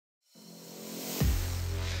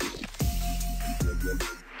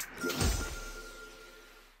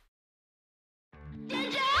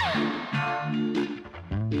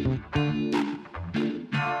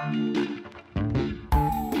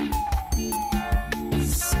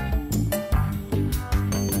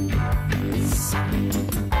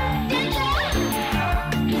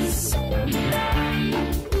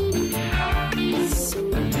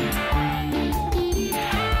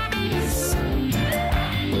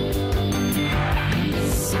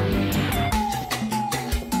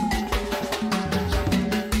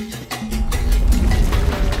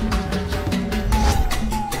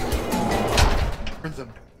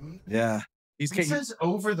He says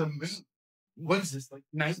over the moon. What is this, like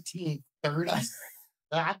 1930?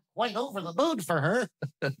 I'm quite over the moon for her.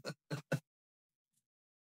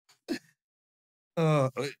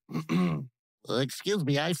 Excuse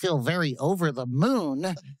me, I feel very over the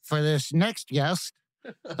moon for this next guest.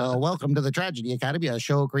 Welcome to the Tragedy Academy, a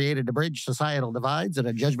show created to bridge societal divides in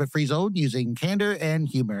a judgment-free zone using candor and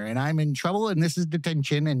humor. And I'm in trouble, and this is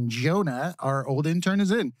Detention, and Jonah, our old intern,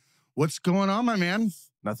 is in. What's going on, my man?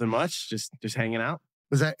 Nothing much. Just hanging out.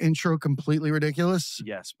 Was that intro completely ridiculous?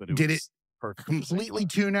 Yes, but did it perfect. Completely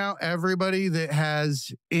tune out everybody that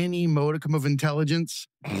has any modicum of intelligence?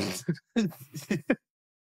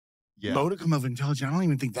 Yeah. Modicum of intelligence. I don't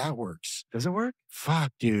even think that works. Does it work?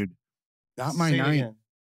 Fuck, dude. Not my night.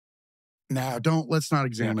 No, let's not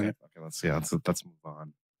examine it. Okay, let's move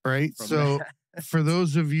on. Right? So for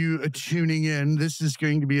those of you tuning in, this is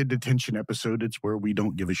going to be a detention episode. It's where we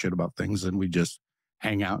don't give a shit about things and we just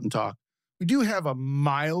hang out and talk. We do have a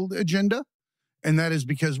mild agenda, and that is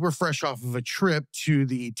because we're fresh off of a trip to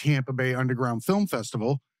the Tampa Bay Underground Film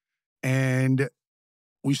Festival, and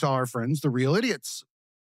we saw our friends, the Real Idiots.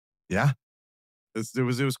 Yeah. It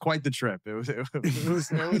was quite the trip. It was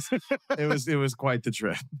quite the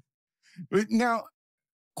trip. Now,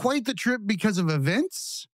 quite the trip because of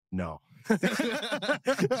events? No. the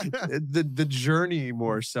journey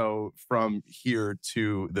more so from here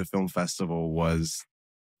to the film festival was.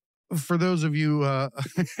 For those of you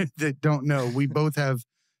that don't know, we both have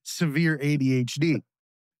severe ADHD.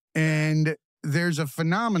 And there's a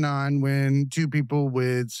phenomenon when two people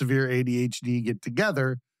with severe ADHD get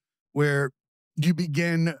together where you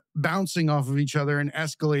begin bouncing off of each other and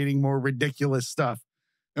escalating more ridiculous stuff.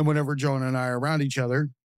 And whenever Jonah and I are around each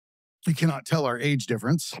other, we cannot tell our age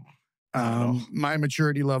difference. My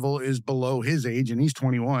maturity level is below his age, and he's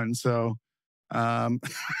 21. So,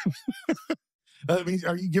 I mean,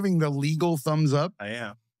 are you giving the legal thumbs up? I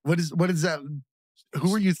am. What is that?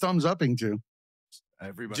 Who are you thumbs upping to?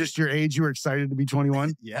 Everybody. Just your age. You were excited to be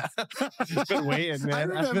 21? Yeah. I've been waiting,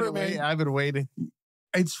 man. I've been waiting.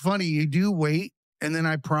 It's funny. You do wait, and then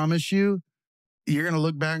I promise you, you're going to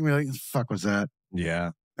look back and be like, the fuck was that?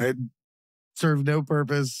 Yeah. It served no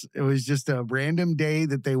purpose. It was just a random day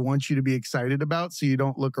that they want you to be excited about so you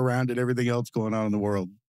don't look around at everything else going on in the world.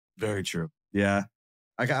 Very true. Yeah.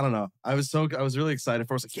 I don't know. I was really excited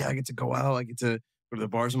for it. I was like, yeah, I get to go out. I get to go to the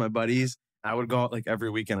bars with my buddies. I would go out like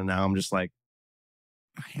every weekend, and now I'm just like,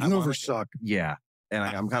 hangovers suck. Yeah. And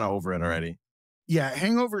I'm kind of over it already. Yeah,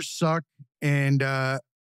 hangovers suck. And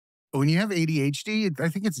when you have ADHD, I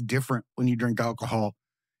think it's different when you drink alcohol.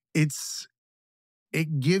 It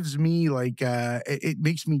gives me like, it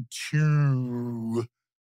makes me too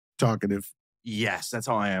talkative. Yes, that's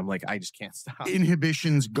how I am. Like, I just can't stop.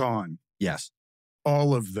 Inhibition's gone. Yes.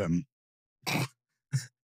 All of them.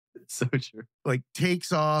 So true. Like,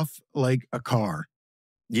 takes off like a car.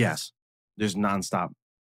 Yes. There's nonstop.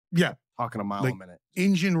 Yeah. Talking a mile a minute.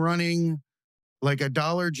 Engine running like a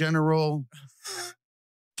Dollar General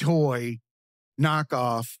toy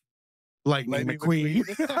knockoff Lightning McQueen.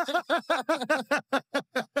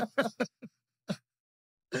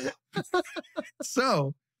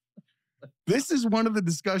 So, this is one of the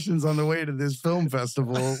discussions on the way to this film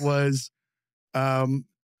festival was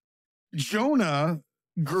Jonah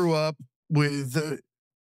grew up with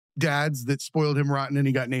dads that spoiled him rotten and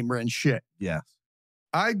he got named Ren shit. Yes.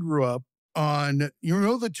 I grew up on,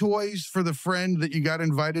 the toys for the friend that you got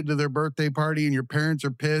invited to their birthday party and your parents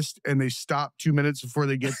are pissed and they stop 2 minutes before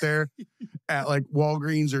they get there at like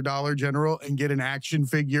Walgreens or Dollar General and get an action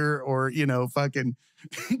figure or, fucking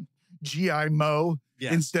G.I. Mo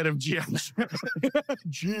instead of G.I.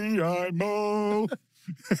 G.I. Mo.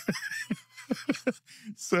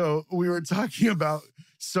 So we were talking about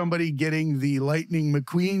somebody getting the Lightning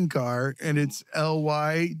McQueen car, and it's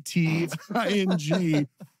Lytting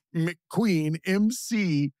McQueen,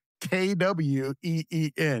 McKween.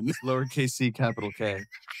 Lowercase c, capital K.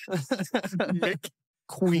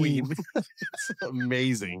 McQueen. It's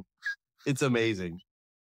amazing. It's amazing.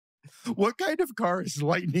 What kind of car is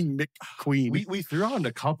Lightning McQueen? We threw out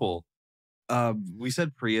a couple. We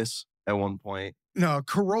said Prius at one point. No,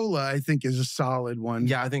 Corolla, I think, is a solid one.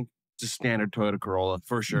 Yeah, I think just standard Toyota Corolla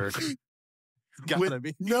for sure. Gotta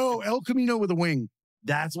be. No, El Camino with a wing.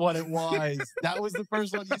 That's what it was. That was the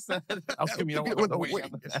first one you said. El Camino with a wing.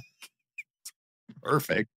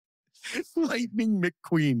 Perfect. Lightning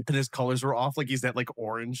McQueen. And his colors were off. Like he's that like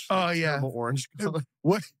orange. Oh, yeah. Orange color.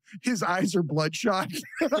 What? His eyes are bloodshot. He's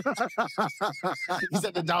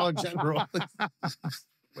at the Dollar General.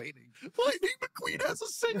 Waiting. Lightning McQueen has a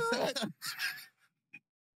cigarette.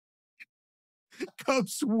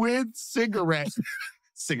 Comes with cigarette.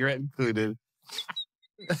 Cigarette included.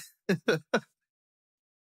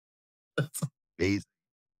 That's amazing.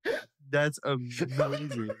 That's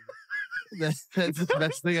amazing. That's the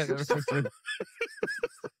best thing I've ever heard.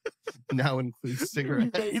 Now includes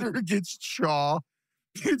cigarettes. Vader gets chaw.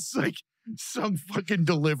 It's like some fucking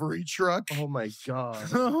delivery truck. Oh my God.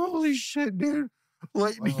 Holy shit, dude.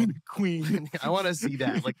 Lightning McQueen. I want to see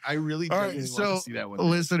that. Like, I really want to see that one.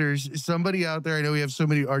 Listeners, somebody out there, I know we have so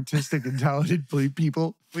many artistic and talented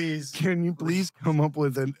people. Please. Can you please come up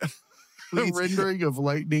with a rendering of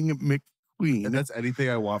Lightning McQueen? And that's anything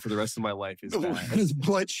I want for the rest of my life is that. His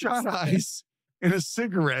bloodshot eyes and a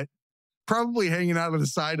cigarette, probably hanging out of the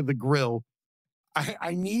side of the grill.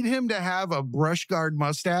 I need him to have a brush guard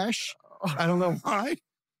mustache. I don't know why.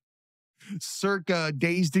 Circa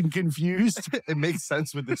Dazed and Confused. It makes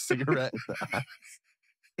sense with the cigarette.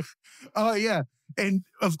 Oh, yeah. And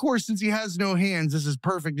of course, since he has no hands, this is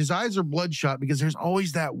perfect. His eyes are bloodshot because there's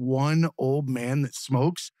always that one old man that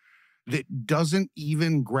smokes that doesn't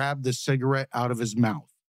even grab the cigarette out of his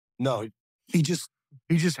mouth. No. He just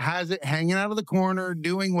has it hanging out of the corner,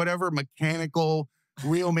 doing whatever mechanical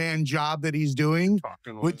real man job that he's doing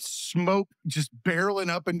with smoke just barreling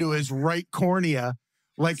up into his right cornea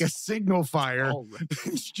like a signal fire.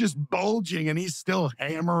 It's just bulging and he's still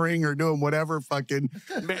hammering or doing whatever fucking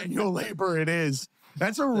manual labor it is.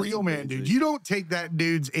 That's a real man, dude. You don't take that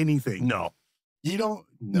dude's anything. No. You don't.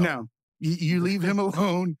 No. You leave him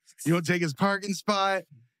alone. You don't take his parking spot.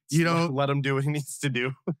 You don't let him do what he needs to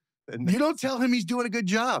do. You don't tell him he's doing a good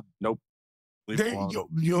job. Nope.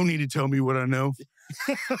 You don't need to tell me what I know.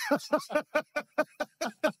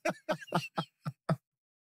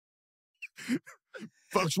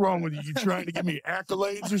 Fuck's wrong with you? You trying to give me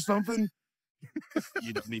accolades or something?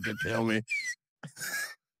 You don't need to tell me.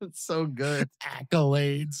 It's so good.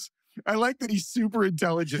 Accolades. I like that he's super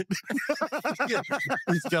intelligent.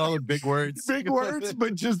 He's got all the big words. Big words,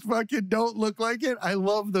 but just fucking don't look like it. I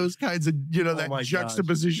love those kinds of, that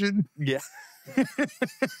juxtaposition. Gosh. Yeah.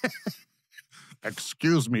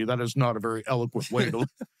 Excuse me, that is not a very eloquent way to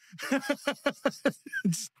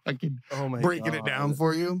just fucking breaking it down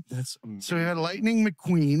for you. That's amazing. So we had Lightning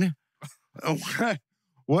McQueen.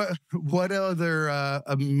 What other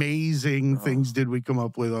amazing things did we come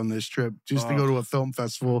up with on this trip just to go to a film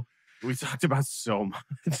festival? We talked about so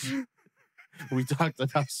much. We talked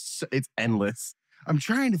about it's endless. I'm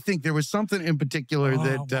trying to think. There was something in particular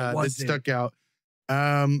that stuck out.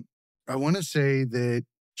 I want to say that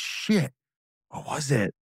shit. What was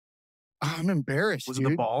it? I'm embarrassed. Was it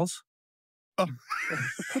the balls? Oh.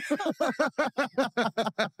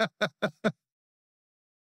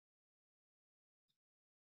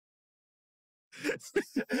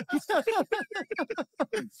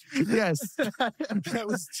 Yes, that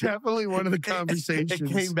was definitely one of the conversations. It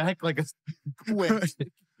came back like a quick.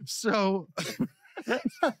 So I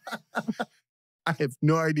have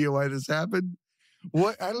no idea why this happened.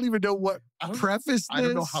 I don't even know what prefaced this. I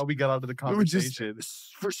don't know how we got out of the conversation.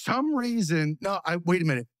 For some reason, wait a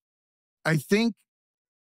minute. I think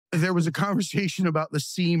there was a conversation about the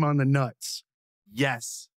seam on the nuts.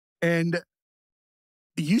 Yes. And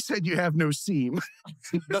you said you have no seam.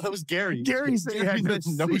 No, that was Gary. Gary said he had no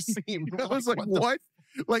seam. I was like, what?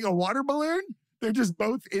 Like a water balloon? They're just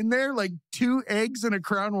both in there, like 2 eggs in a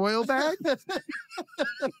Crown Royal bag?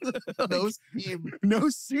 No seam. No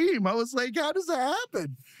seam. I was like, how does that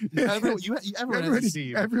happen? Everyone has a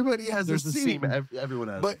seam. Everybody has a seam. Everyone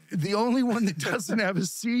has. But the only one that doesn't have a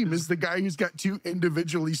seam is the guy who's got 2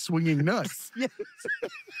 individually swinging nuts. Yes.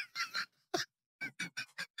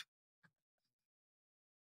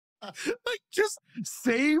 Like just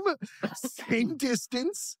same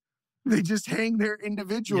distance. They just hang there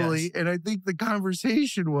individually. Yes. And I think the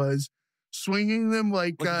conversation was swinging them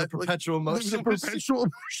like the perpetual motion. The perpetual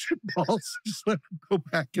motion balls. Just let them go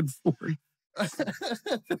back and forth.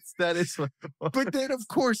 That is what But then, of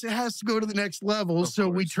course, it has to go to the next level. So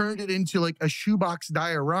we turned it into like a shoebox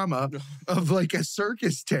diorama of like a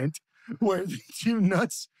circus tent where the 2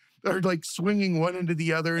 nuts are like swinging one into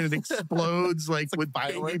the other and it explodes like with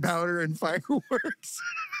baby powder and fireworks.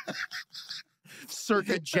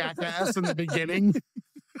 Circa Jackass in the beginning.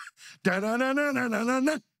 Oh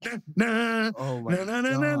my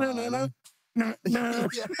God.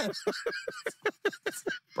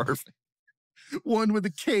 Perfect. One with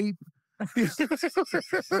a cape. You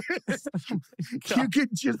could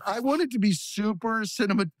just, I want it to be super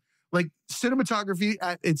cinematography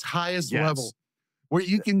at its highest level, where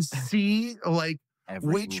you can see like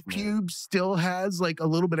which pube still has like a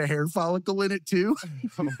little bit of hair follicle in it too.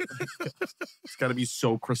 It's got to be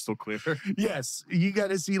so crystal clear. Yes, you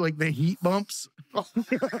got to see like the heat bumps.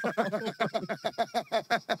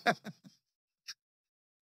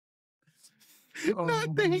 Oh,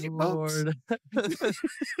 Not the heat bumps. Lord.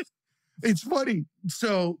 It's funny.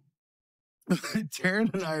 So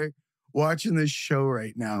Taryn and I are watching this show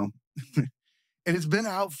right now. And it's been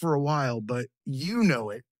out for a while, but you know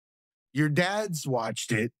it. Your dad's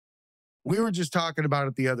watched it. We were just talking about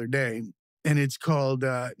it the other day, and it's called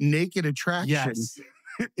Naked Attraction. Yes.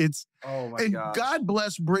 It's Oh my and God. God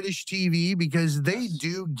bless British TV because they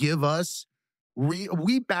do give us we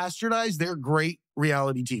bastardize their great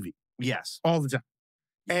reality TV Yes. all the time.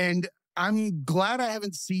 And I'm glad I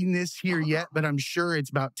haven't seen this here yet, but I'm sure it's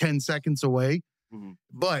about 10 seconds away. Mhm.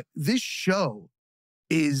 But this show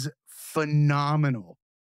is phenomenal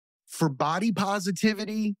for body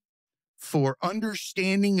positivity, for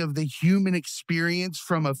understanding of the human experience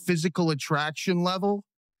from a physical attraction level.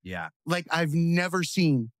 Yeah. Like I've never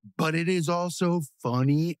seen, but it is also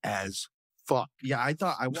funny as fuck. Yeah. I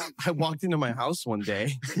thought I walked into my house one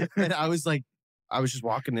day and I was just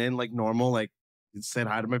walking in like normal, like said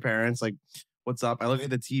hi to my parents, like, what's up? I look at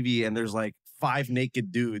the TV and there's like 5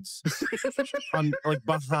 naked dudes on like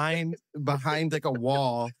behind like a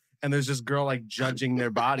wall. And there's this girl like judging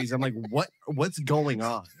their bodies. I'm like, what's going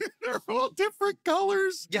on? They're all different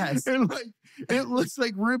colors. Yes. And like, it looks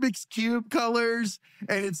like Rubik's Cube colors.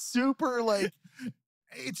 And it's super like,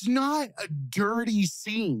 it's not a dirty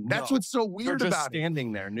scene. That's No. what's so weird They're just about it.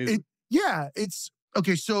 standing there nude. Yeah, it's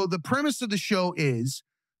okay. So the premise of the show is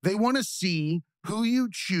they want to see who you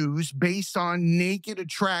choose based on naked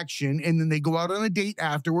attraction. And then they go out on a date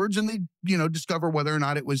afterwards and they, discover whether or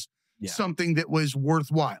not it was something that was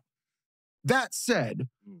worthwhile. That said,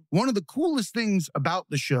 one of the coolest things about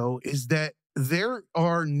the show is that there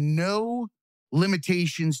are no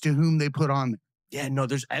limitations to whom they put on there. Yeah, no,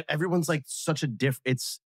 there's everyone's like such a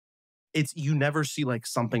it's you never see like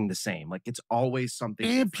something the same. Like it's always something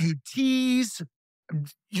different. Amputees,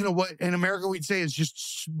 you know what in America we'd say is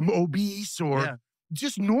just obese or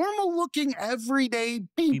just normal looking everyday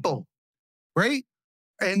people, right?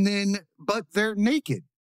 And then, but they're naked.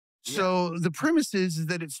 So the premise is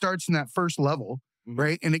that it starts in that first level,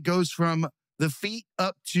 right? And it goes from the feet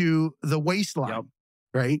up to the waistline,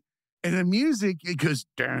 right? And the music, it goes,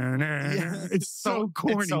 it's so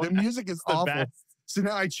corny. The music is awful. Best. So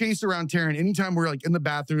now I chase around Taryn anytime we're like in the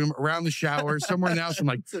bathroom, around the shower, somewhere in the house. I'm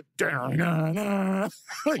like, like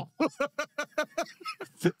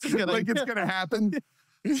it's going to happen.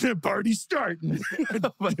 The party's starting.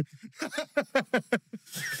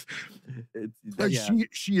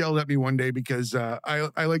 She yelled at me one day because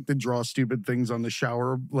I like to draw stupid things on the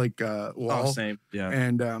shower wall. Oh, same. Yeah.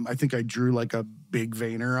 And I think I drew like a big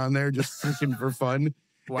veiner on there just thinking for fun.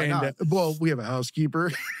 Why not? Well, we have a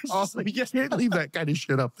housekeeper. Also, you can't leave that kind of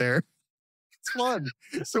shit up there. It's fun.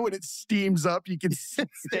 So when it steams up, you can stays.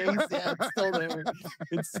 Yeah, it's still there.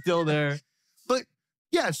 It's still there. But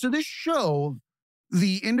yeah, so this show,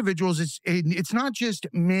 the individuals, it's not just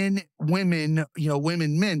men, women,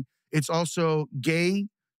 women, men. It's also gay,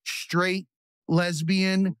 straight,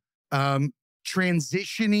 lesbian,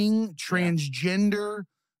 transitioning, transgender,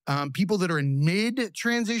 people that are in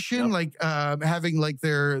mid-transition, like having like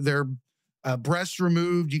their breasts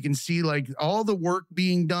removed. You can see like all the work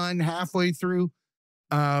being done halfway through,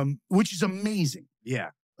 which is amazing.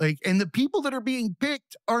 Yeah. Like, and the people that are being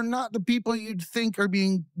picked are not the people you'd think are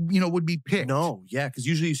being, would be picked. No, yeah, because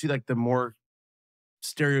usually you see like the more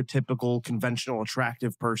stereotypical, conventional,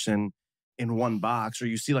 attractive person in one box, or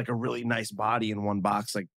you see like a really nice body in one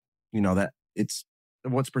box, like, that it's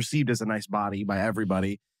what's perceived as a nice body by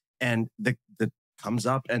everybody. And that comes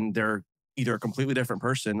up and they're either a completely different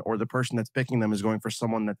person or the person that's picking them is going for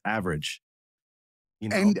someone that's average.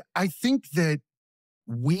 And I think that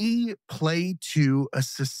we play to a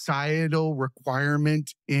societal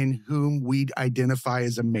requirement in whom we'd identify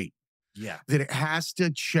as a mate. Yeah. That it has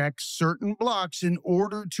to check certain blocks in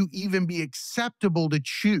order to even be acceptable to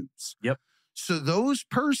choose. Yep. So those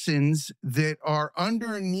persons that are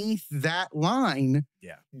underneath that line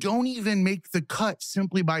don't even make the cut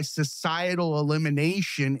simply by societal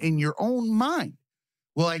elimination in your own mind.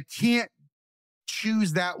 Well, I can't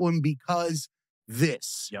choose that one because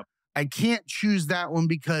this. Yep. I can't choose that one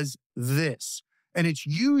because this. And it's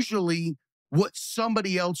usually what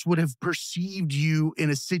somebody else would have perceived you in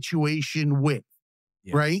a situation with,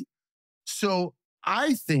 right? So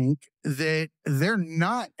I think that they're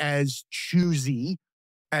not as choosy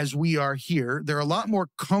as we are here. They're a lot more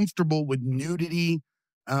comfortable with nudity.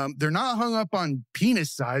 They're not hung up on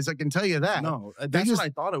penis size, I can tell you that. No, that's what I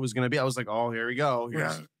thought it was going to be. I was like, oh, here we go.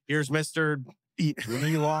 Here's Mr.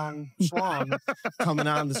 Really long schlong coming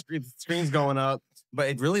out on the screen. The screen's going up. But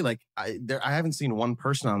it really, like, I haven't seen one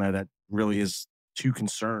person on there that really is too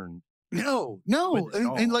concerned. No.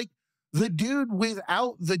 And like, the dude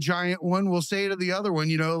without the giant one will say to the other one,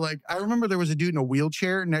 you know, like I remember there was a dude in a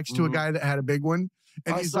wheelchair next to a guy that had a big one.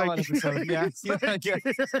 And he's like, yeah,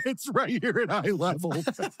 it's right here at eye level.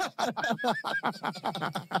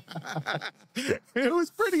 It was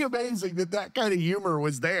pretty amazing that kind of humor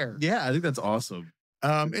was there. Yeah, I think that's awesome.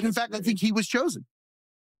 And in fact, I think he was chosen.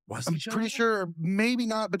 I'm pretty sure, maybe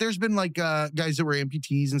not, but there's been like guys that were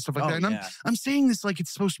amputees and stuff like that. And I'm saying this like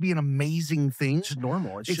it's supposed to be an amazing thing. It's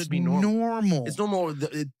normal. It should be normal. It's normal.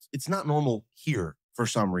 It's not normal here for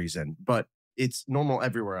some reason, but it's normal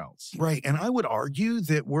everywhere else. Right. And I would argue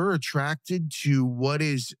that we're attracted to what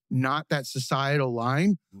is not that societal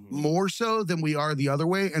line more so than we are the other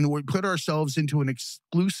way. And we put ourselves into an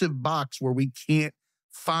exclusive box where we can't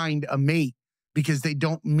find a mate because they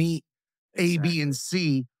don't meet A, B, and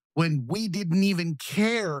C when we didn't even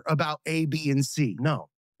care about A, B, and C. No,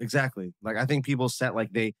 exactly. Like I think people set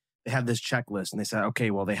like they have this checklist and they say,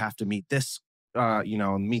 okay, well, they have to meet this,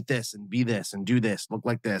 meet this and be this and do this, look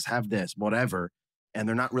like this, have this, whatever. And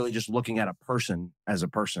they're not really just looking at a person as a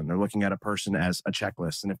person. They're looking at a person as a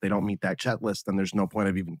checklist. And if they don't meet that checklist, then there's no point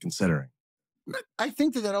of even considering. I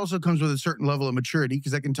think that also comes with a certain level of maturity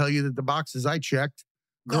because I can tell you that the boxes I checked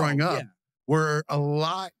growing up were a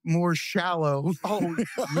lot more shallow. Oh,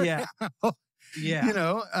 yeah. Yeah. You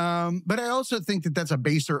know, but I also think that that's a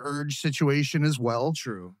baser urge situation as well.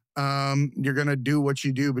 True. You're going to do what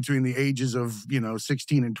you do between the ages of,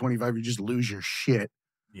 16 and 25. You just lose your shit.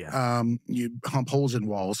 Yeah. You hump holes in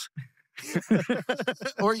walls.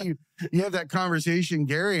 Or you have that conversation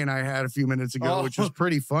Gary and I had a few minutes ago, which was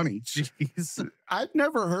pretty funny. Jeez. I've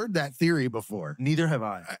never heard that theory before. Neither have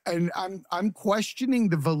I. And I'm questioning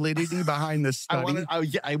the validity behind the study.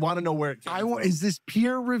 I want to know where it came from. Is this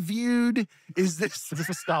peer reviewed? Is this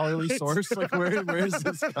a scholarly source? Like where is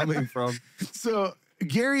this coming from? So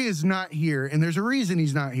Gary is not here, and there's a reason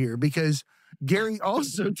he's not here because Gary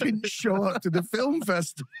also didn't show up to the film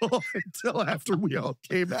festival until after we all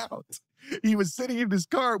came out. He was sitting in his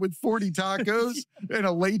car with 40 tacos and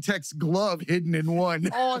a latex glove hidden in one.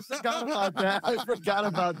 Oh, I forgot about that. I forgot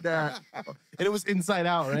about that. And it was inside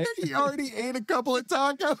out, right? And he already ate a couple of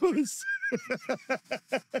tacos.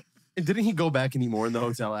 And didn't he go back anymore in the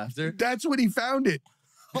hotel after? That's when he found it.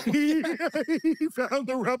 He found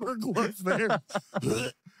the rubber glove there.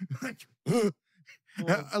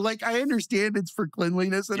 Like, I understand it's for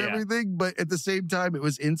cleanliness and everything, but at the same time, it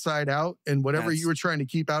was inside out, and whatever you were trying to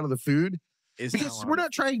keep out of the food, because we're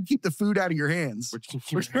not trying to keep the food out of your hands.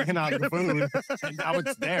 We're trying out of the food, and now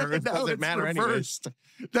it's there. It doesn't matter anyway.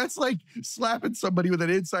 That's like slapping somebody with an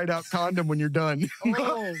inside-out condom when you're done.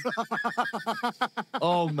 Oh,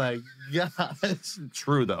 oh my gosh.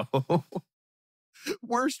 True, though.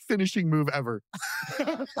 Worst finishing move ever.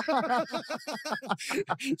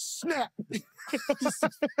 Snap. Like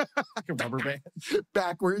a rubber band.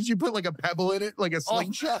 Backwards. You put like a pebble in it, like a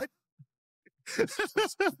slingshot.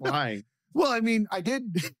 Why? Well, I mean, I did.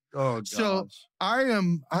 Oh, gosh. So I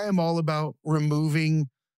am all about removing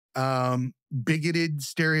bigoted,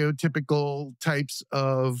 stereotypical types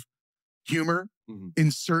of humor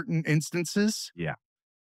in certain instances. Yeah.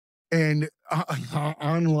 And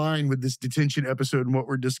online with this detention episode and what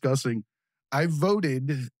we're discussing, I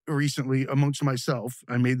voted recently amongst myself.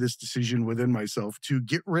 I made this decision within myself to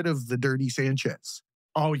get rid of the dirty Sanchez.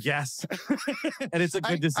 Oh, yes. And it's a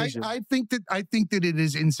good decision. I think that it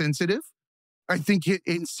is insensitive. I think it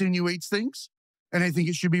insinuates things, and I think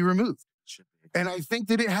it should be removed. And I think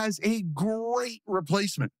that it has a great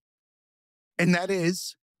replacement, and that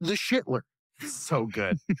is the shitler. So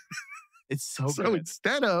good. It's so good. So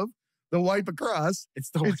instead of the wipe across,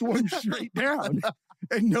 it's one straight down.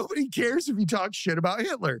 And nobody cares if you talk shit about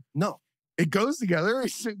Hitler. No. It goes together.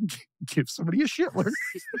 Give somebody a shitler.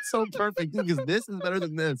 It's so perfect because this is better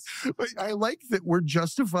than this. But I like that we're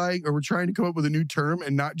justifying, or we're trying to come up with a new term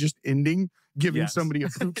and not just ending giving somebody a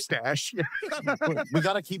poop stash. We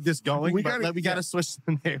got to keep this going. We got to switch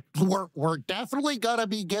the name. We're definitely going to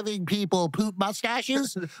be giving people poop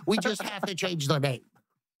mustaches. We just have to change the name.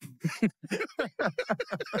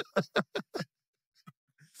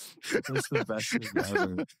 That's the best thing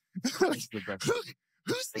ever. That's the best.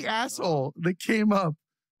 Who's the asshole that came up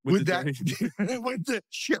with that? With the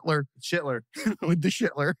shitler. Shitler. With the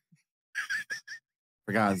shitler.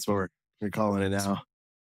 Forgot that's what we're calling it now.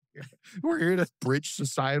 We're here to bridge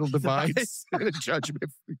societal divides and a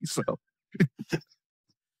judgment-free zone.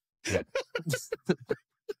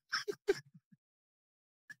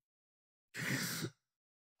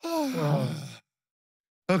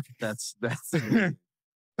 Okay. That's all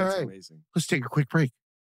right. Amazing. Let's take a quick break.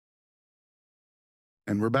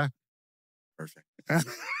 And we're back. Perfect.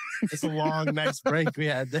 It's a long, nice break we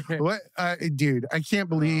had there. What, dude? I can't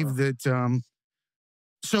believe that.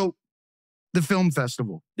 So, the film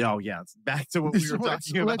festival. Oh yeah, it's back to what we were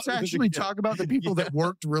talking about. Let's actually talk about the people that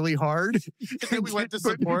worked really hard. That we went to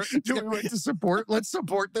support. We went to support. Let's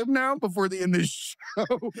support them now before the end of the show.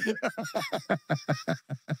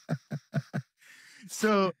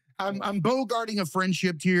 So I'm bogarting a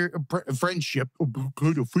friendship here. A friendship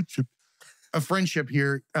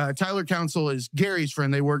here. Tyler Council is Gary's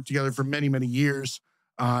friend. They worked together for many, many years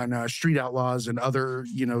on Street Outlaws and other,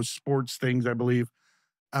 sports things, I believe.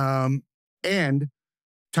 And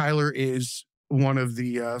Tyler is one of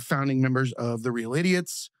the founding members of The Real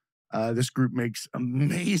Idiots. This group makes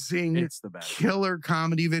amazing, It's the best. killer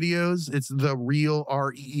comedy videos. It's The Real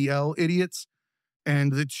REEL Idiots.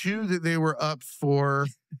 And the two that they were up for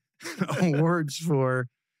awards for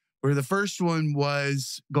where the first one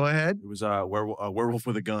was, go ahead. It was a werewolf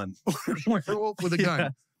with a gun. Werewolf with a gun. Yeah.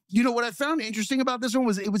 You know what I found interesting about this one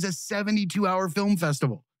was it was a 72-hour film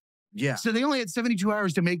festival. Yeah. So they only had 72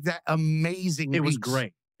 hours to make that amazing. It was piece.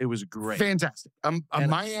 great. It was great. Fantastic. A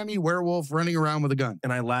And- Miami werewolf running around with a gun.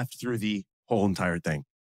 And I laughed through the whole entire thing.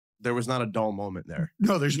 There was not a dull moment there.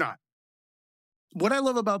 No, there's not. What I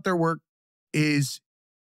love about their work is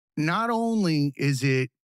not only is it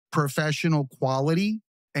professional quality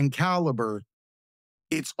and caliber,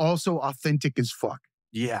 it's also authentic as fuck.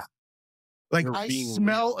 Yeah. Like They're I being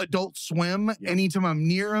smell Adult Swim Yeah. anytime I'm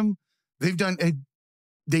near them. They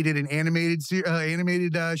did an animated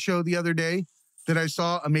show the other day that I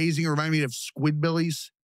saw. Amazing. It reminded me of Squidbillies.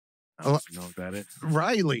 I don't know what that is.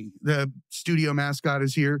 Riley, the studio mascot,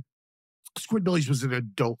 is here. Squidbillies was an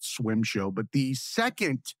Adult Swim show, but the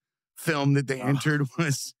second film that they entered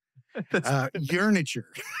was Urniture.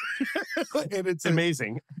 And it's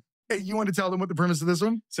Amazing. Hey, you want to tell them what the premise of this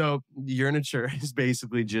one? So Urniture is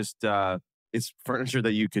basically just it's furniture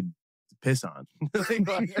that you could piss on.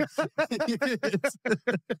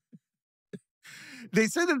 They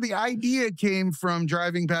said that the idea came from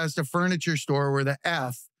driving past a furniture store where the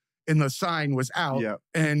F in the sign was out, Yeah.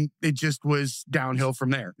 and it just was downhill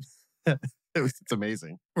from there. It's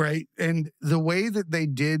amazing. Right. And the way that they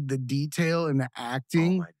did the detail and the Oh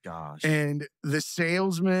acting my gosh. and the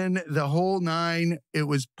salesman, the whole nine, it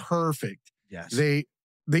was perfect. Yes. They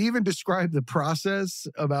even described the process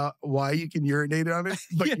about why you can urinate on it,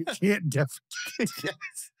 but you can't defecate. Yes.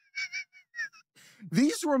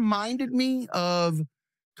 These reminded me of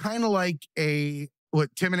kind of like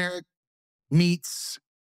what Tim and Eric meets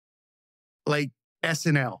like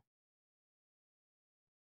SNL.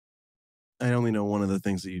 I only know one of the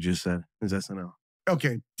things that you just said is SNL.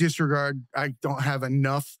 Okay, disregard. I don't have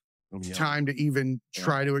enough Yeah. time to even Yeah.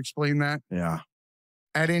 try to explain that. Yeah.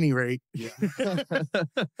 At any rate, Yeah.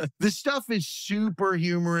 the stuff is super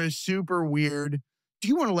humorous, super weird. Do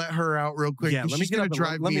you want to let her out real quick? Yeah, let me She's get gonna up and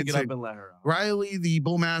drive let me me get up insane. and let her out. Riley, the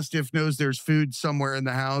bull mastiff, knows there's food somewhere in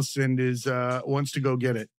the house and is wants to go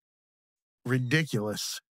get it.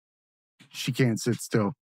 Ridiculous. She can't sit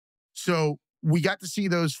still. So we got to see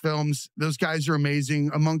those films. Those guys are amazing,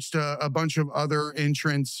 amongst a bunch of other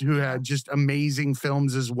entrants who had just amazing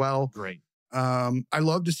films as well. Great. I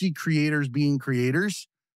love to see creators being creators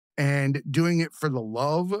and doing it for the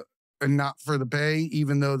love and not for the pay,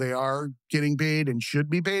 even though they are getting paid and should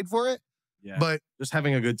be paid for it. Yeah. But Just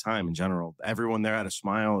having a good time in general. Everyone there had a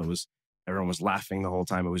smile. Everyone was laughing the whole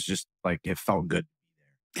time. It was just like it felt good.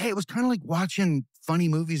 hey, it was kind of like watching funny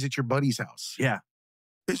movies at your buddy's house. Yeah.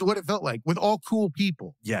 Is what it felt like with all cool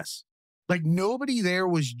people. Yes. Like nobody there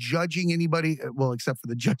was judging anybody, well, except for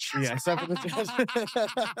the judge. Yeah, except for the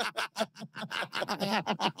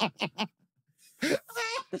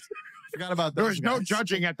Forgot about There those was no guys.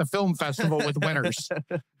 judging at the film festival with winners.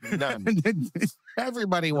 None.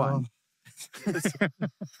 Everybody won.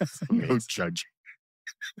 No judging.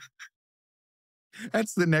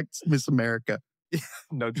 That's the next Miss America.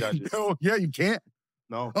 No judges. Oh, yeah, you can't.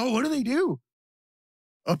 No. Oh, what do they do?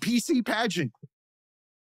 A PC pageant.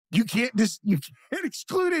 You can't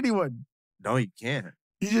exclude anyone. No, you can't.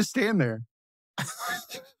 You just stand there.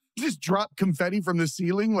 You just drop confetti from the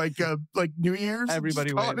ceiling like New Year's. Everybody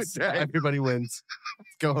Just call it wins. a day. Everybody wins.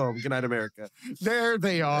 Go home. Good night, America. There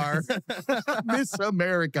they are. Miss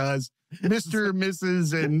Americas. Mr.,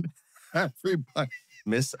 Mrs., and everybody.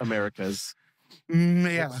 Miss Americas.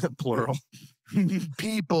 Yeah. Plural.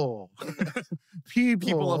 People.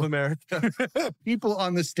 People of America. People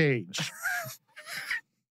on the stage.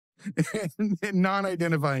 And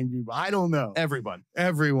non-identifying people. I don't know. Everyone.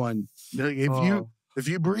 Everyone. If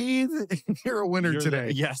you breathe, you're a winner You're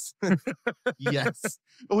today. Yes. Yes.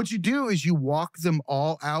 But what you do is you walk them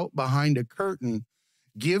all out behind a curtain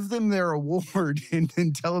give them their award and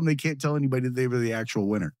then tell them they can't tell anybody that they were the actual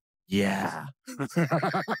winner. Yeah.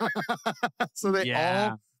 So they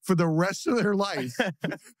all, for the rest of their life,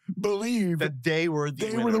 believe that they were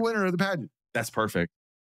the winner of the pageant. That's perfect.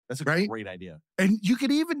 That's a great idea. And you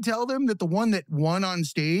could even tell them that the one that won on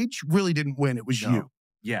stage really didn't win. It was you.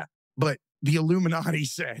 Yeah. But the Illuminati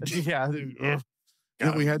said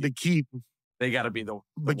that we had to keep. They got to be the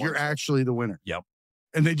But you're actually the winner. Yep.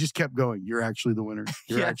 And they just kept going. You're actually the winner.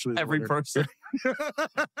 You're actually the every winner. person.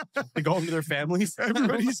 They go home to their families.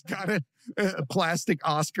 Everybody's got a plastic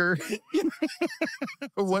Oscar.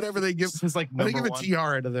 Or whatever they give. It's like they give a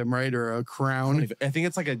tiara to them, right? Or a crown. I think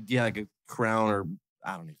it's like a crown, or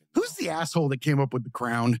I don't even know. Who's the asshole that came up with the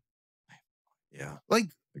crown? Yeah. Like,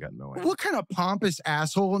 I got no idea. What kind of pompous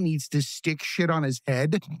asshole needs to stick shit on his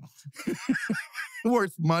head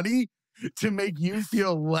worth money to make you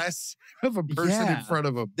feel less of a person in front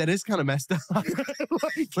of him? That is kind of messed up.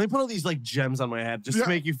 Let me put all these like gems on my head just to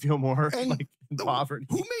make you feel more like in poverty.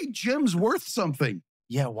 Who made gems worth something?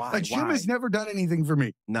 Yeah, why? A gem has never done anything for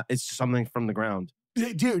me. No, it's something from the ground.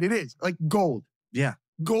 Dude, it is. Like gold. Yeah.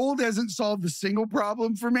 Gold hasn't solved a single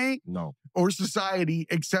problem for me. No. Or society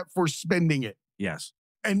except for spending it. Yes.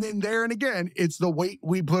 And then there and again, it's the weight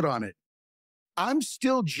we put on it. I'm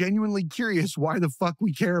still genuinely curious why the fuck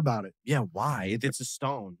we care about it. Yeah, why? It's a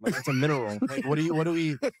stone. Like it's a mineral. Like what do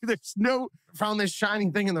we There's no found this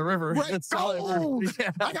shining thing in the river. Right, it's gold.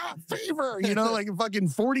 Yeah. I got fever, like fucking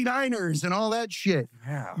 49ers and all that shit.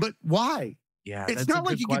 Yeah. But why? Yeah. It's not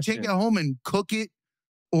like you can take it home and cook it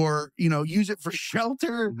or, use it for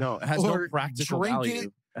shelter. No, it has no practical value.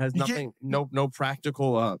 It has nothing, no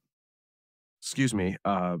practical value.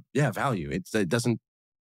 It doesn't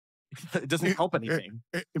help anything.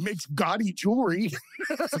 It makes gaudy jewelry.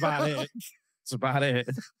 That's about it. That's about it.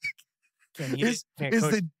 Can't eat it. Can't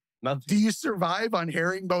cook. Nothing. Do you survive on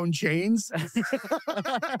herringbone chains?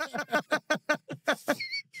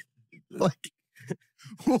 Like,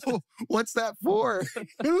 what's that for?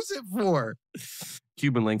 Who's it for?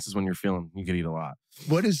 Cuban links is when you could eat a lot.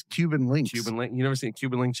 What is Cuban links? Cuban link. You never seen a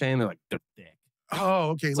Cuban link chain? They're thick.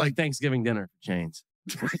 Oh, okay. It's like Thanksgiving dinner chains.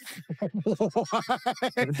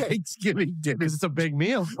 Thanksgiving dinner. Because it's a big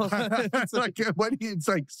meal. It's like what? It's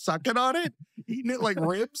like sucking on it, eating it like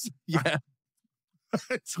ribs. Yeah.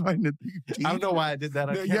 It's fine. I don't know why I did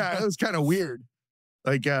that. Yeah, it was kind of weird.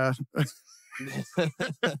 Like, yeah.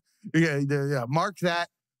 Mark that.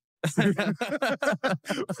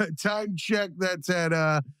 Time check. That's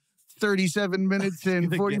at 37 minutes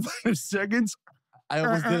and 45 seconds. I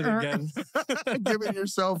almost did it again. Giving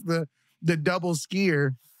yourself the double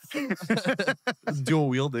skier. Dual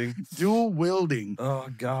wielding. Dual wielding. Oh,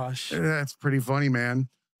 gosh. That's pretty funny, man.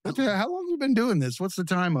 Okay, how long have you been doing this? What's the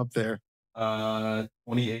time up there? 28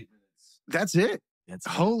 minutes. That's it?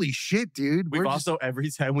 Holy shit, dude. We've also, every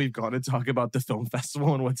time we've gone to talk about the film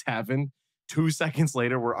festival and what's happened, 2 seconds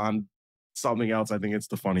later, we're on something else. I think it's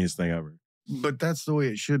the funniest thing ever. But that's the way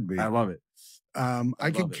it should be. I love it.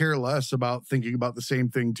 I could care less about thinking about the same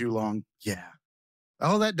thing too long. Yeah.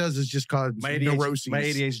 All that does is just cause neuroses. My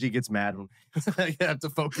ADHD gets mad when I have to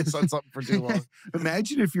focus on something for too long.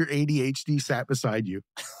 Imagine if your ADHD sat beside you.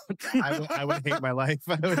 I would hate my life.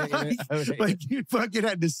 I would hate it. Like you fucking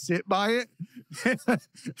had to sit by it and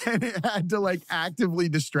it had to like actively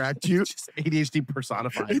distract you. It's just ADHD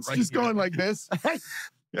personified. It's just going like this.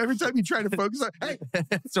 Every time you try to focus on, hey,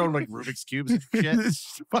 throwing like Rubik's cubes and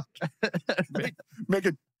shit. Make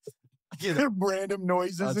it random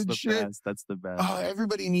noises and shit. That's the best. Oh,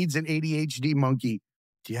 everybody needs an ADHD monkey.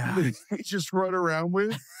 Yeah. They just run around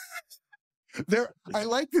with. I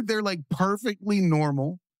like that they're like perfectly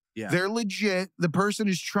normal. Yeah. They're legit. The person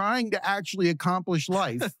is trying to actually accomplish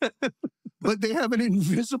life, but they have an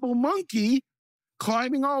invisible monkey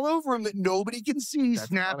climbing all over them that nobody can see,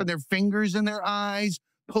 snapping their fingers in their eyes,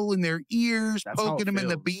 pulling their ears, poking them in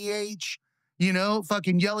the BH,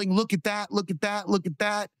 fucking yelling, look at that, look at that, look at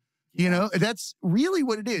that. That's really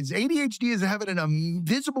what it is. ADHD is having an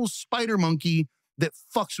invisible spider monkey that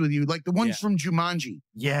fucks with you, like the ones from Jumanji.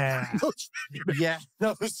 Yeah.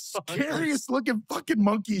 Those scariest looking fucking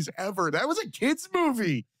monkeys ever. That was a kid's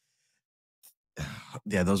movie.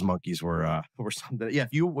 Yeah, those monkeys were something. Yeah,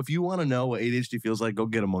 if you want to know what ADHD feels like, go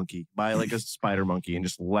get a monkey. Buy like a spider monkey and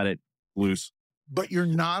just let it loose. But you're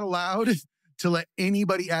not allowed to let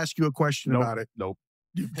anybody ask you a question about it. Nope.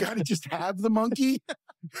 You've got to just have the monkey.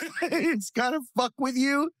 It's got to fuck with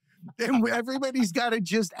you. And everybody's got to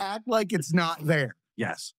just act like it's not there.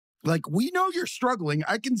 Yes. Like, we know you're struggling.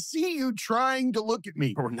 I can see you trying to look at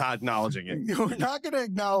me. We're not acknowledging it. We're not going to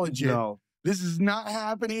acknowledge it. No. This is not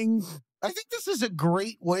happening. I think this is a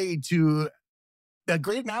great way to a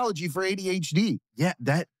great analogy for ADHD. Yeah,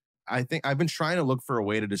 I think I've been trying to look for a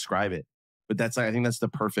way to describe it, but I think that's the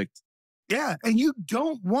perfect. Yeah, and you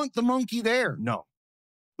don't want the monkey there. No.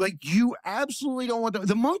 Like, you absolutely don't want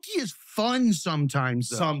the monkey is fun sometimes,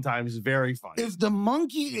 though. Sometimes very fun. If the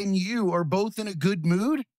monkey and you are both in a good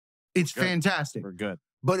mood, it's fantastic. We're good.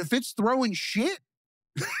 But if it's throwing shit,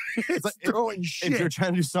 throwing shit. If you're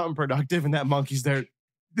trying to do something productive and that monkey's there.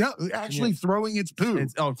 No, actually throwing its poo.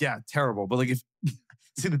 Terrible. But like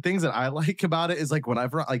see, the things that I like about it is like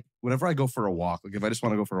whenever I go for a walk, like if I just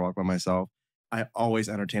want to go for a walk by myself, I always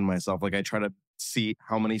entertain myself. Like I try to see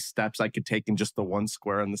how many steps I could take in just the one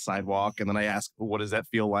square on the sidewalk. And then I ask, well, what does that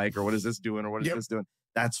feel like? Or what is this doing? Or what is this doing?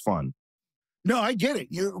 That's fun. No, I get it.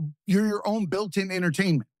 You're your own built-in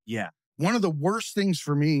entertainment. Yeah. One of the worst things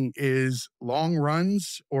for me is long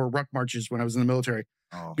runs or ruck marches when I was in the military.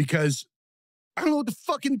 Because I don't know what to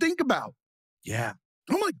fucking think about. Yeah.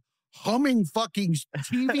 I'm like humming fucking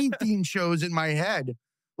TV theme shows in my head.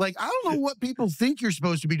 Like, I don't know what people think you're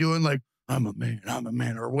supposed to be doing. Like, I'm a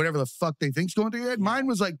man, or whatever the fuck they think's going through your head. Yeah. Mine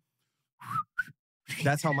was like,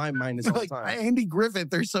 that's how my mind is all like the time. Andy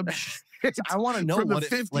Griffith or some shit. I want to know what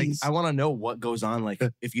I want to know what goes on. Like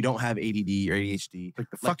if you don't have ADD or ADHD, like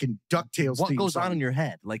the fucking DuckTales. What goes on in your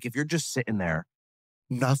head? Like if you're just sitting there,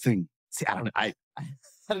 nothing. See, I don't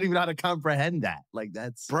even know how to comprehend that. Like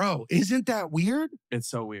that's bro, isn't that weird? It's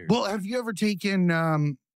so weird. Well, have you ever taken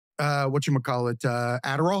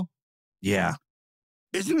Adderall? Yeah.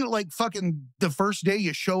 Isn't it like fucking the first day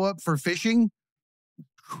you show up for fishing?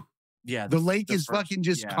 Yeah. The lake is fucking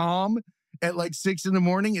just calm at like 6 a.m.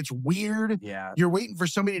 It's weird. Yeah. You're waiting for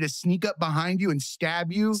somebody to sneak up behind you and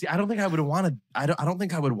stab you. See, I don't think I would want to. I don't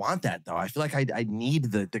think I would want that though. I feel like I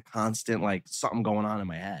need the constant like something going on in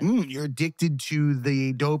my head. You're addicted to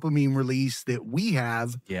the dopamine release that we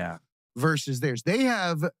have. Yeah. Versus theirs. They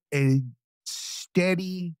have a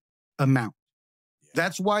steady amount. Yeah.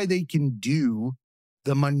 That's why they can do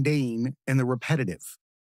the mundane and the repetitive.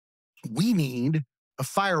 We need a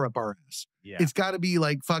fire up our ass. Yeah. It's got to be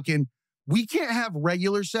like fucking, we can't have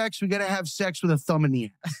regular sex. We got to have sex with a thumb in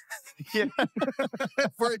the ass. Yeah.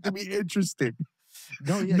 For it to be interesting.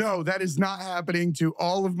 No, that is not happening to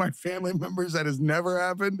all of my family members. That has never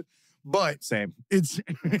happened. But same. It's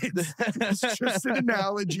just an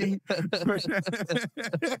analogy. Let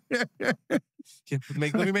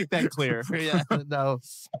me make that clear. Yeah, no.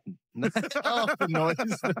 Oh, the noise.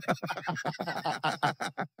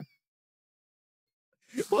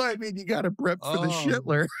 Well, I mean, you got to prep for the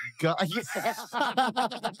shitler. God,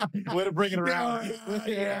 yeah. Way to bring it around.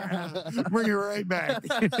 Yeah. Bring it right back.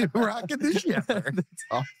 Rocking the shitler. That's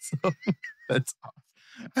awesome. That's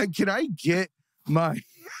awesome. Can I get my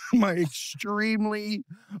extremely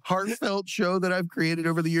heartfelt show that I've created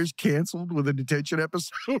over the years canceled with a Detention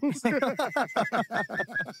episode?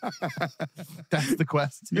 That's the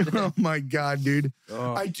question. Oh my God, dude.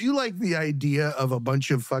 Oh. I do like the idea of a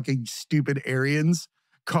bunch of fucking stupid Aryans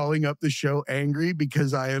calling up the show angry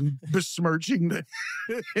because I am besmirching the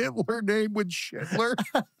Hitler name with Schindler.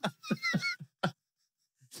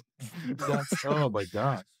 Oh my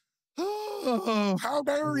gosh. Oh, how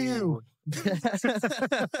dare you?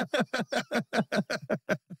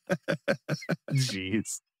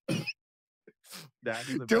 Jeez. That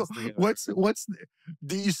is the best thing.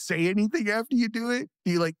 Do you say anything after you do it?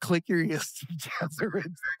 Do you like click your heels together?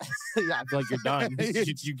 Yeah, I feel like you're done.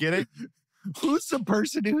 Did you get it? Who's the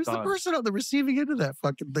person on the receiving end of that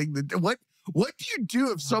fucking thing? What do you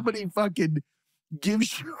do if somebody fucking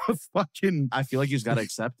gives you a fucking... I feel like you just got to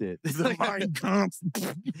accept it. The Mein Kampf.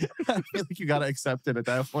 I feel like you got to accept it at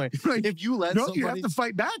that point. Like, if you let somebody... you have to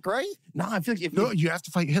fight back, right? No, I feel like you have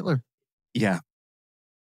to fight Hitler. Yeah.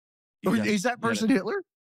 Is that person Hitler?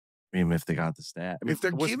 I mean, if they got the stat. I mean, if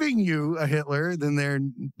they're giving you a Hitler, then they're...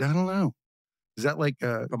 I don't know. Is that like...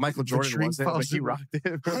 but Michael Jordan wasn't, but he rocked it.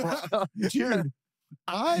 Dude,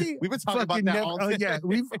 we've been talking about that all day. Yeah,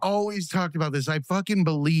 we've always talked about this. I fucking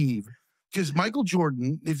believe... Because Michael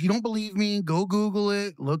Jordan, if you don't believe me, go Google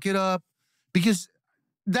it, look it up. Because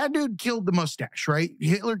that dude killed the mustache, right?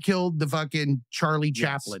 Hitler killed the fucking Charlie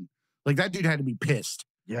Chaplin. Like, that dude had to be pissed.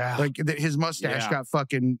 Yeah. Like, his mustache got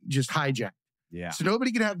fucking just hijacked. Yeah. So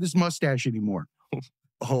nobody can have this mustache anymore.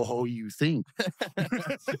 Oh, you think?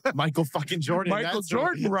 Michael fucking Jordan. Michael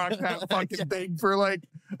Jordan rocked that fucking thing for like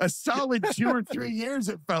a solid 2 or 3 years,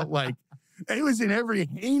 it felt like. It was in every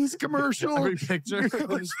Hanes commercial. Every picture.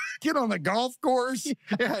 Get on the golf course.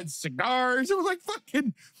 It had cigars. It was like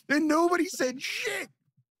fucking, and nobody said shit.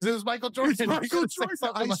 It was Michael Jordan. It's Michael Jordan.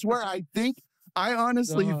 I swear, I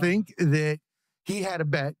honestly think that he had a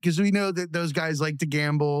bet because we know that those guys like to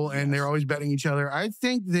gamble and they're always betting each other. I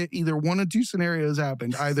think that either one of two scenarios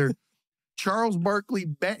happened. Either Charles Barkley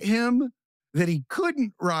bet him that he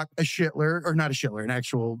couldn't rock a Shitler, or not a Shitler, an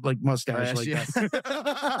actual like mustache like that.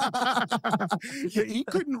 He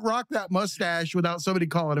couldn't rock that mustache without somebody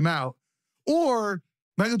calling him out. Or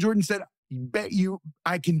Michael Jordan said, bet you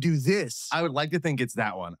I can do this. I would like to think it's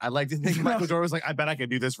that one. I'd like to think Michael Jordan was like, I bet I could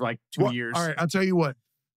do this for like 2 years. All right, I'll tell you what.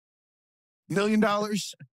 $1 million,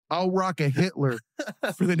 I'll rock a Hitler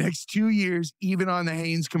for the next 2 years, even on the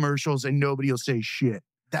Hanes commercials, and nobody will say shit.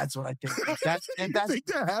 That's what I think.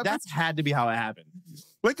 That's had to be how it happened.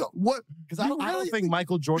 Like what? Because I don't think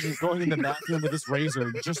Michael Jordan is going in the bathroom with this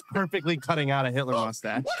razor, just perfectly cutting out a Hitler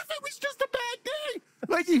mustache. What if it was just a bad day?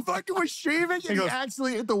 Like he fucking was shaving and he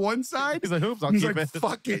actually hit the one side. He's like, oops, I'll keep it.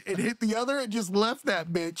 Fuck it, and hit the other and just left that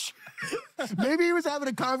bitch. Maybe he was having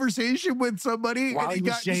a conversation with somebody while and he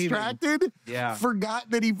got distracted. Yeah.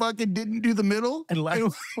 Forgot that he fucking didn't do the middle and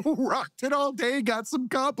rocked it all day, got some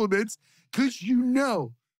compliments. Because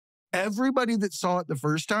everybody that saw it the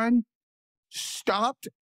first time stopped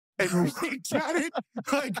and looked at it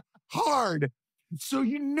like hard. So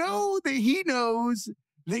you know that he knows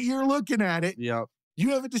that you're looking at it. Yep.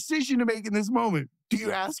 You have a decision to make in this moment. Do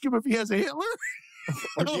you ask him if he has a Hitler?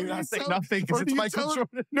 Or do you not say nothing because it's Michael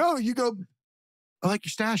Jordan? No, you go, I like your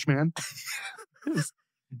stash, man.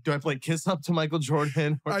 Do I play kiss up to Michael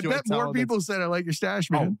Jordan? Or I bet more people said I like your stash,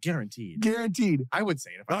 man. Oh, guaranteed. Guaranteed. I would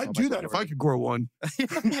say it. I'd do that if I could grow one.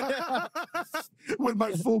 With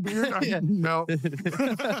my full beard? No.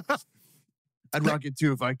 I'd rock it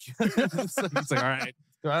too if I could. It's like, all right.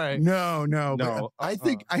 All right. No. I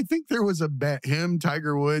think there was a bet. Him,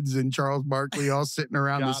 Tiger Woods, and Charles Barkley all sitting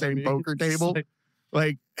around the same poker table.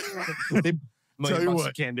 Like $1 million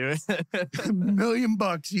you can't do it. $1 million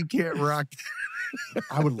you can't rock.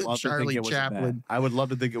 I would love Charlie to think it was Chaplin. a bet. I would love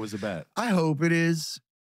to think it was a bet. I hope it is.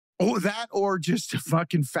 Oh, that or just to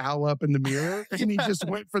fucking foul up in the mirror. And he just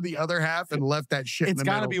went for the other half and left that shit in the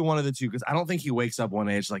middle. It's got to be one of the two because I don't think he wakes up one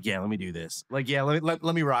day it's like, yeah, let me do this. Like, yeah, let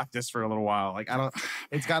me rock this for a little while. Like,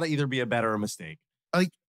 it's got to either be a bet or a mistake.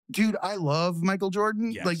 Like, dude, I love Michael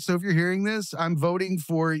Jordan. Yes. Like, so if you're hearing this, I'm voting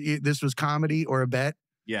for this was comedy or a bet.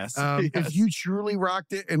 Yes. If you truly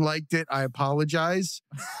rocked it and liked it, I apologize.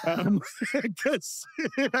 Because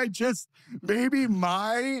maybe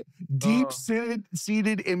my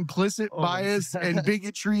deep-seated implicit bias and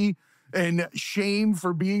bigotry and shame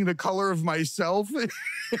for being the color of myself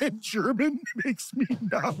and German makes me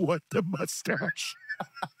not want the mustache.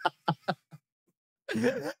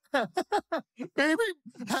 Maybe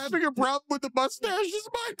having a problem with the mustache is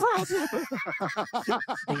my problem.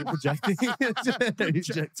 Are you projecting?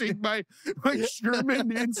 Projecting my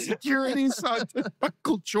Sherman insecurities onto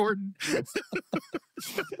Michael Jordan. That's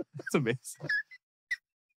amazing.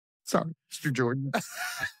 Sorry, Mr. Jordan.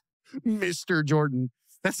 Mr. Jordan.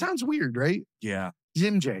 That sounds weird, right? Yeah.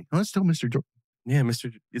 MJ. Let's tell Mr. Jordan. Yeah,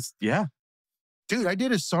 yeah. Dude, I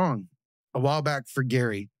did a song a while back for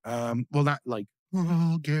Gary. Well, not like,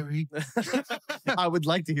 oh, Gary. I would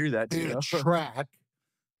like to hear that too. Track.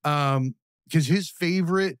 Because his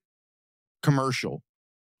favorite commercial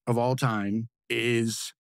of all time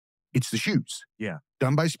is It's the Shoes. Yeah.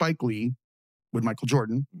 Done by Spike Lee with Michael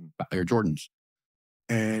Jordan, Air Jordans.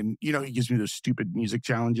 And, he gives me those stupid music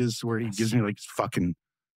challenges where he gives me like fucking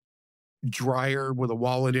dryer with a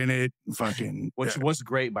wallet in it. Fucking. Which was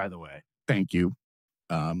great, by the way. Thank you.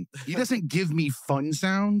 He doesn't give me fun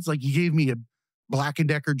sounds. Like he gave me a Black &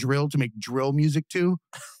 Decker drill to make drill music to.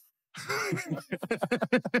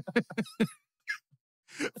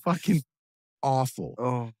 Fucking awful.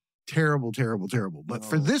 Oh, terrible. But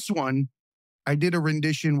for this one, I did a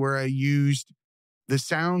rendition where I used the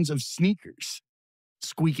sounds of sneakers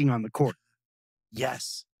squeaking on the court.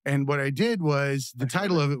 Yes. And what I did was, the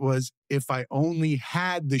title of it was, If I Only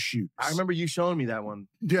Had the Shoes. I remember you showing me that one.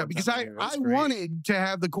 Yeah, because I wanted to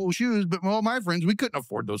have the cool shoes, but all my friends, we couldn't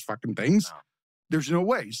afford those fucking things. No. There's no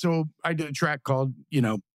way. So I did a track called,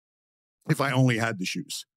 If I Only Had the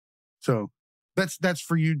Shoes. So that's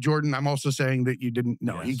for you, Jordan. I'm also saying that you didn't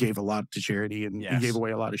know. He gave a lot to charity and he gave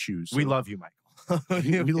away a lot of shoes. So. We love you, Michael.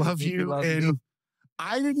 we love you. And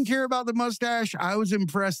I didn't care about the mustache. I was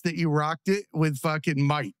impressed that you rocked it with fucking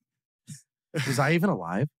might. Was I even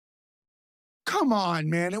alive? Come on,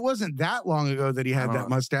 man. It wasn't that long ago that he had that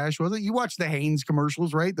mustache, was it? You watched the Hanes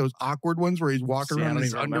commercials, right? Those awkward ones where he's walking around in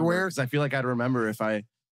his underwear. Because I feel like I'd remember if I...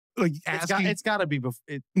 Like asking... It's got to be...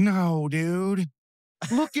 No, dude.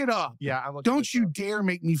 Look it up. Yeah, I'm looking Don't you dare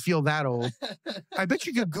make me feel that old. I bet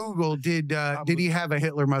you could Google, did he have a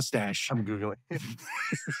Hitler mustache? I'm Googling.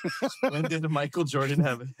 When did Michael Jordan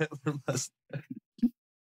have a Hitler mustache?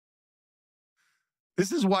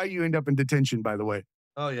 This is why you end up in detention, by the way,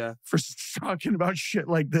 Oh, yeah. for talking about shit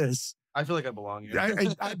like this. I feel like I belong here.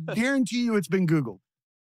 I guarantee you it's been Googled.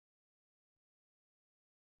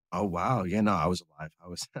 Oh, wow. Yeah, no, I was alive. I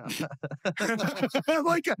was.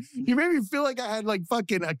 Like you made me feel like I had like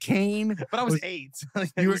fucking a cane. But I was 8.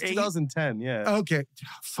 You were 8? 2010, yeah. Okay.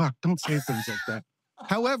 Fuck, don't say things like that.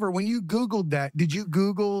 However, when you Googled that, did you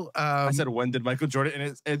Google? I said, when did Michael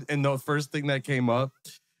Jordan? And the first thing that came up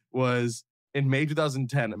was in May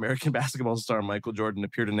 2010, American basketball star Michael Jordan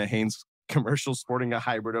appeared in a Hanes commercial sporting a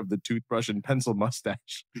hybrid of the toothbrush and pencil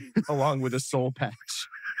mustache, along with a soul patch.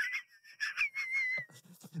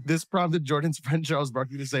 This prompted Jordan's friend Charles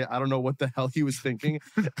Barkley to say, I don't know what the hell he was thinking,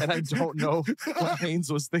 and I don't know what Haynes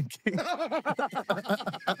was thinking.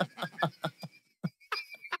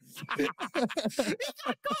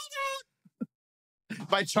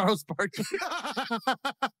 By Charles Barkley.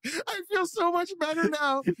 I feel so much better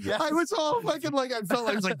now. Yes. I was all fucking like, I felt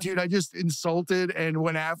like, I was like, dude, I just insulted and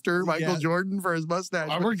went after Michael Jordan for his mustache.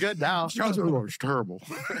 Oh, we're good now. Charles Barkley was terrible.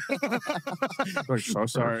 So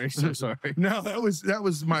sorry. So sorry. No, that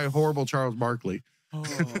was my horrible Charles Barkley. Oh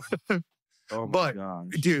my But, gosh.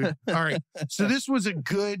 dude, all right. So this was a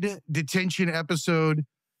good detention episode.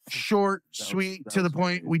 Short, sweet, to the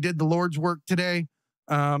point. We did the Lord's work today.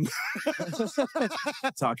 Talking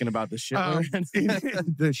about the Shitler.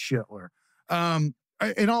 The Shitler.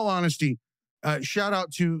 In all honesty, shout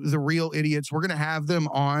out to the Real Idiots. We're going to have them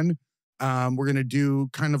on. We're going to do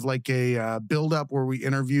kind of like a build up where we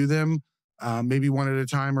interview them, maybe one at a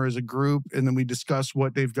time or as a group, and then we discuss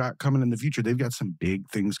what they've got coming in the future. They've got some big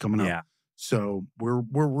things coming up. Yeah. So we're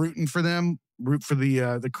rooting for them. Root for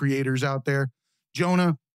the creators out there.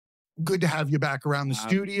 Jonah, good to have you back around the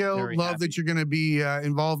studio. Love that you're going to be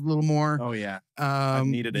involved a little more. Oh, yeah. I've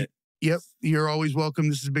needed it. Yep. You're always welcome.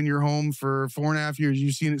 This has been your home for 4.5 years.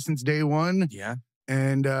 You've seen it since day one. Yeah.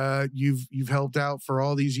 And you've helped out for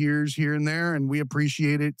all these years here and there, and we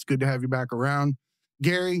appreciate it. It's good to have you back around.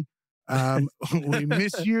 Gary, we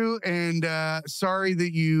miss you, and sorry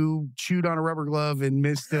that you chewed on a rubber glove and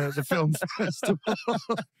missed the film festival.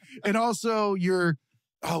 And also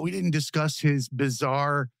we didn't discuss his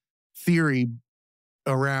bizarre theory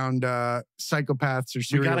around psychopaths or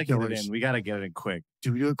serial killers. We gotta get it in quick.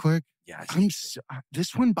 Do we do it quick? Yeah.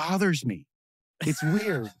 This one bothers me. It's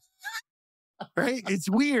weird. Right? It's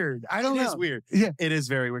weird. I don't know. It is weird. Yeah. It is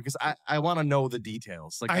very weird because I want to know the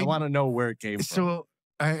details. Like I want to know where it came from. So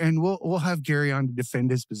and we'll have Gary on to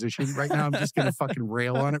defend his position. Right now, I'm just gonna fucking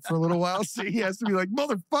rail on it for a little while. So he has to be like,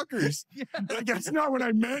 motherfuckers. Yeah. Like, that's not what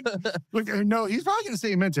I meant. Like, no, he's probably gonna say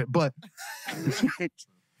he meant it, but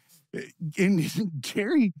and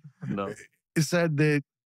Gary said that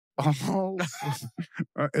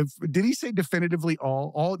did he say definitively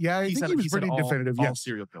all? Yeah, I think he was pretty definitive. All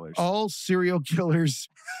serial killers. All serial killers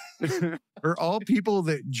or all people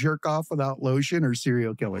that jerk off without lotion are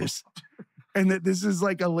serial killers. And that this is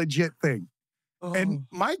like a legit thing. Oh. And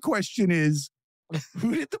my question is,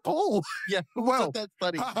 who did the poll? Yeah, well, that's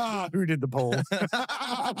funny. Who did the poll?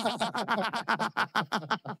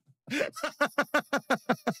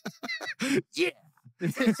 Yeah.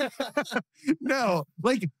 No,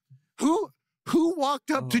 like who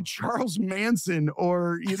walked up to Charles Manson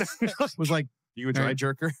or was like, you a dry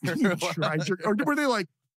jerker? Dry jerker? Or were they like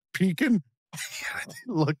peeking?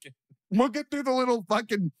 Looking through the little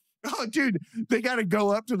fucking. Oh, dude, they got to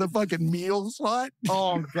go up to the fucking meal slot.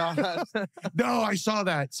 Oh, God. No, I saw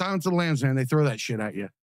that. Silence of the Lambs, man. They throw that shit at you.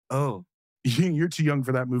 Oh. You're too young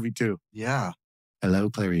for that movie, too. Yeah.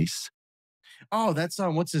 Hello, Clarice. Oh, that's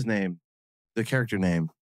what's his name? The character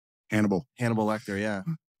name. Hannibal Lecter, yeah.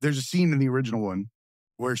 There's a scene in the original one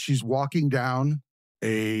where she's walking down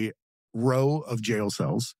a row of jail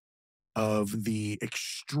cells of the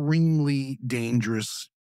extremely dangerous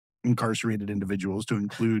incarcerated individuals, to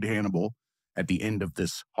include Hannibal, at the end of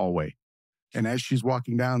this hallway. And as she's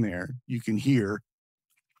walking down there, you can hear,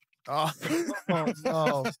 oh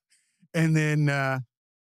no. And then,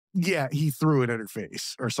 he threw it at her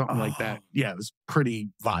face or something like that. Yeah, it was pretty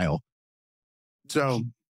vile. So,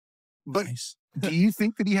 but nice. Do you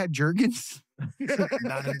think that he had Jergens?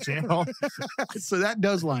 Not in jail. So that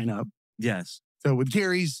does line up. Yes. So with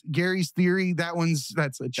Gary's theory,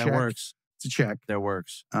 that's a check. That works. It's a check. That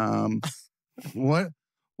works. What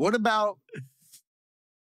about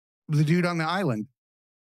the dude on the island?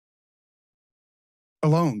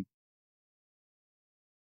 Alone.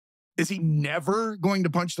 Is he never going to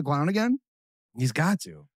punch the clown again? He's got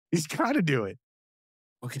to. He's got to do it.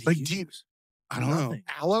 What could he Like, use? I don't know.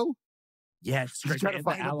 Aloe? Yeah, it's He's trying to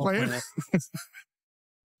find a aloe plant. plant.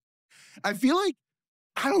 I feel like,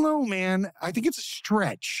 I don't know, man. I think it's a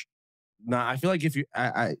stretch. No, I feel like if you,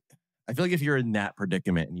 I feel like if you're in that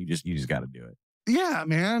predicament and you just got to do it. Yeah,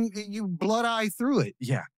 man. You blood eye through it.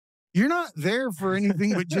 Yeah. You're not there for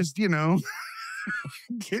anything but just, you know,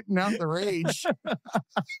 getting out the rage.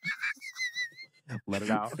 Let it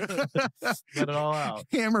out. Let it all out.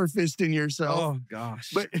 Hammer fisting yourself. Oh,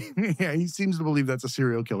 gosh. But yeah, he seems to believe that's a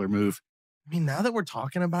serial killer move. I mean, now that we're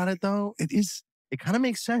talking about it, though, It is. it kind of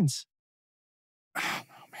makes sense. Oh,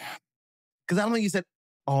 man. Because I don't think he said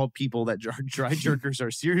all people that are dry jerkers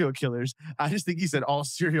are serial killers. I just think he said all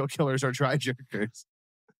serial killers are dry jerkers.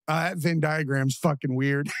 That Venn diagram's fucking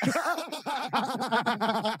weird.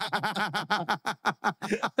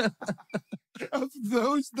 Of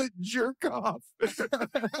those that jerk off,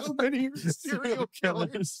 how many are serial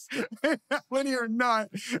killers? How many are not?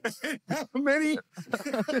 How many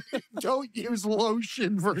don't use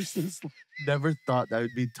lotion versus... Never thought I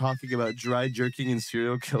would be talking about dry jerking and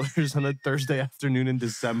serial killers on a Thursday afternoon in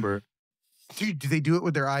December. Dude, do they do it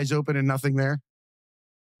with their eyes open and nothing there?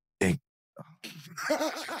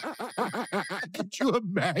 Could you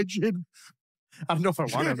imagine? I don't know if I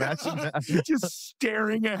want to imagine that. Just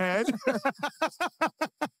staring ahead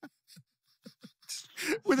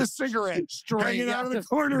with a cigarette hanging out of the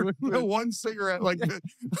corner. The one cigarette, like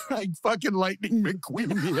fucking Lightning McQueen,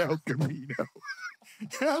 the El Camino.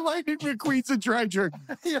 Lightning McQueen's a dry jerk.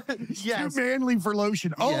 Yes. Too manly for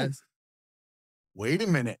lotion. Oh, Yes. wait a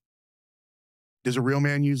minute. Does a real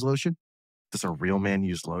man use lotion? Does a real man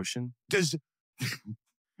use lotion? Does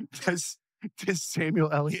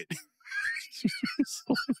Samuel Elliott use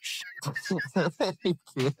lotion?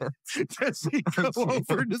 Does he go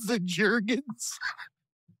over to the Jergens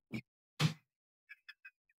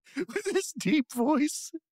with his deep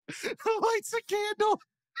voice, lights a candle?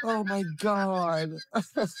 Oh my God.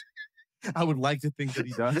 I would like to think that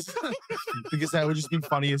he does because that would just be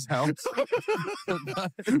funny as hell.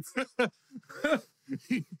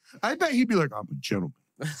 I bet he'd be like, I'm a gentleman.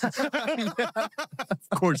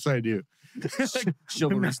 Of course I do.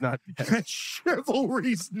 Chivalry's not dead.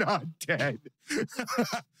 Chivalry's not dead.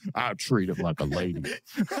 I'll treat him like a lady.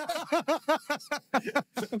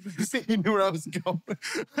 See, you knew where I was going.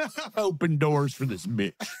 Open doors for this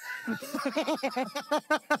bitch.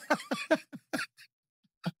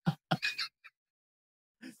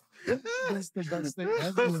 That's the best thing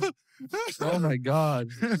ever. Oh my God.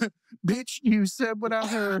 Bitch, you said what I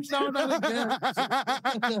heard. No, not again.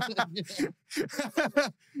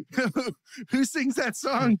 Who sings that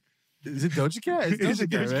song? Is it Doja Cat? It's Doja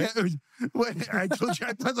Cat, right? Cat. What, I told you,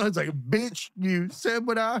 I thought it was like, bitch, you said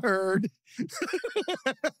what I heard.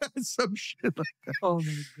 Some shit like that. Oh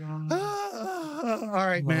my God. All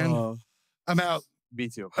right, man. Oh, I'm out. me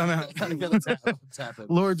too. I'm out. Let's happen.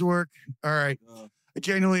 Lord's work. All right. I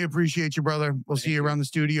genuinely appreciate you, brother. We'll see you around the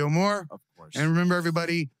studio more. Of course. And remember,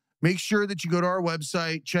 everybody, make sure that you go to our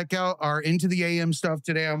website, check out our Into the AM stuff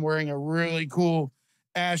today. I'm wearing a really cool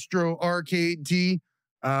Astro Arcade tee.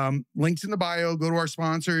 Links in the bio. Go to our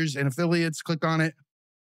sponsors and affiliates, click on it,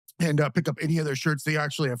 and pick up any of their shirts. They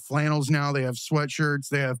actually have flannels now. They have sweatshirts.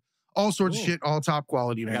 They have all sorts of shit, all top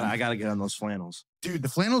quality, man. I gotta get on those flannels. Dude, the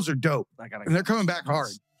flannels are dope. And they're coming back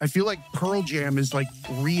hard. I feel like Pearl Jam is like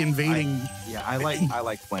reinvading. I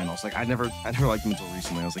like flannels. Like I never liked them until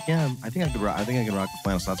recently. I was like, yeah, I think I could rock the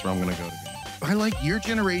flannels. So that's where I'm gonna go to. I like your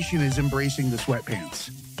generation is embracing the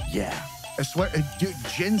sweatpants. Yeah. Dude,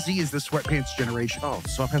 Gen Z is the sweatpants generation. Oh,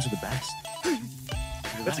 sweatpants are the best.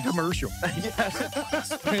 That's a commercial. Yeah.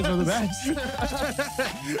 Sweatpants are the best.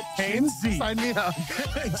 Gen Z. Sign me up.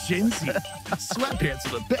 Gen Z. Sweatpants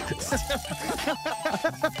are the best.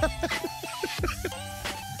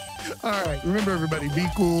 All right. Remember, everybody, be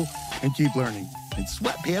cool and keep learning. And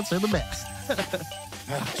sweatpants are the best.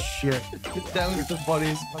 Oh, shit. That was the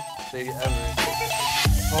funniest fucking thing ever.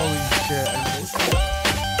 Holy shit. I missed it.